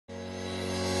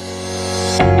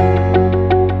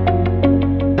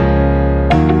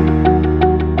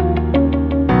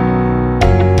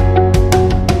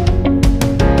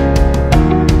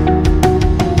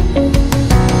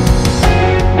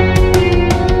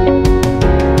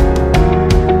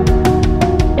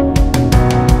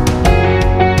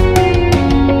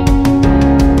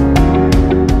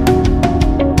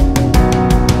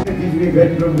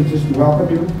just to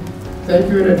welcome you.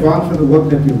 Thank you in advance for the work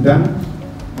that you've done.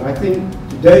 And I think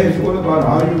today is all about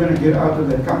how you're going to get out of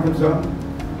that comfort zone,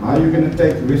 how you're going to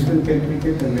take Western Cape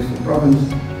cricket and Western Province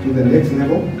to the next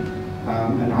level,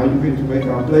 and how you're going to make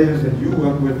our players that you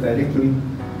work with directly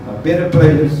better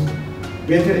players,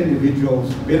 better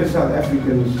individuals, better South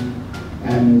Africans,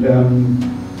 and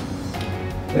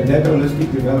that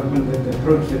holistic development, that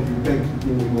approach that you take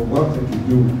in your work that you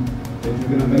do, that you're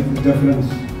going to make the difference,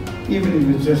 even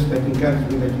if it's just that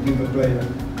encouragement that you give a player.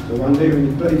 So one day when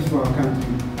he plays for our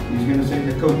country, he's going to say,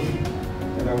 the coach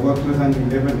that I worked with under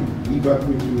 11, he got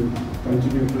me to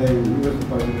continue playing. He was the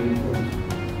positive influence,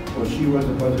 or she was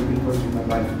the positive influence in my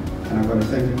life, and I've got to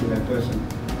thank you to that person,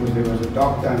 because there was a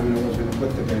dark time when I was going to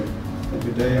quit the game, and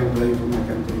today I'm playing for my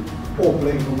country, or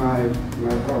playing for my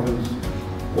province,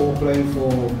 or playing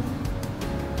for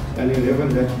an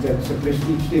 11 that's a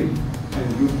prestige team, and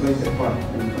you played that part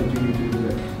and continue to do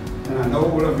that. And I know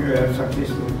all of you have success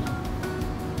stories,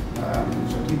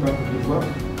 so keep up with this work.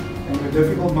 And in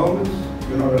difficult moments,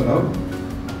 you're not alone.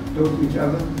 Talk to each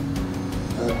other,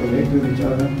 connect with each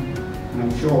other, and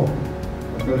I'm sure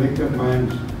a collective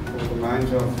mind, or the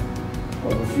minds of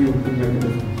a few, could make a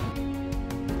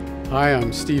difference. Hi,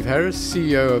 I'm Steve Harris,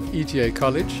 CEO of ETA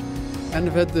College, and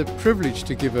I've had the privilege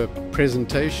to give a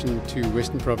presentation to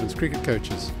Western Province cricket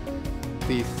coaches.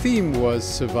 The theme was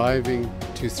surviving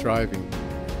to thriving.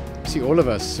 See, all of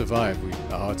us survive.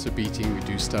 Our hearts are beating, we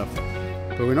do stuff,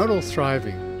 but we're not all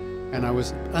thriving. And I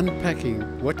was unpacking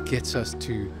what gets us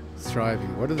to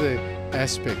thriving. What are the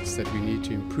aspects that we need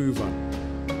to improve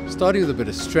on? Starting with a bit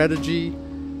of strategy.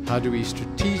 How do we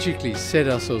strategically set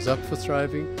ourselves up for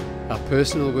thriving? Our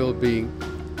personal well-being,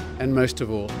 and most of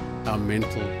all, our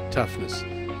mental toughness.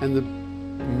 And the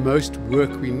most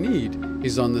work we need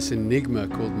is on this enigma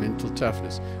called mental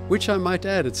toughness, which I might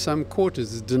add at some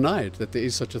quarters is denied that there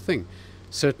is such a thing.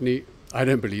 Certainly, I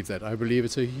don't believe that. I believe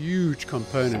it's a huge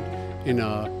component in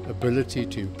our ability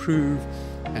to improve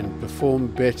and perform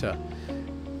better.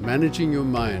 Managing your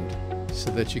mind so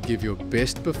that you give your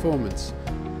best performance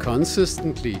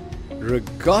consistently,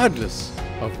 regardless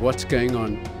of what's going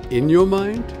on in your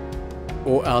mind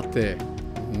or out there.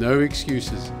 No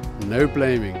excuses, no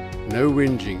blaming, no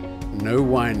whinging, no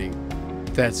whining.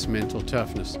 That's mental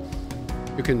toughness.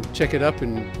 You can check it up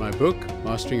in my book,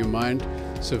 Mastering Your Mind,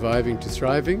 Surviving to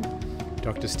Thriving,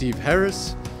 Dr. Steve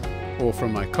Harris, or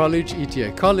from my college,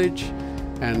 ETA College,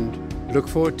 and look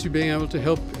forward to being able to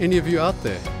help any of you out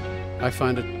there. I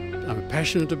find it, I'm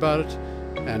passionate about it,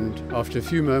 and after a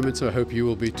few moments I hope you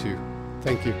will be too.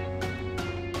 Thank you.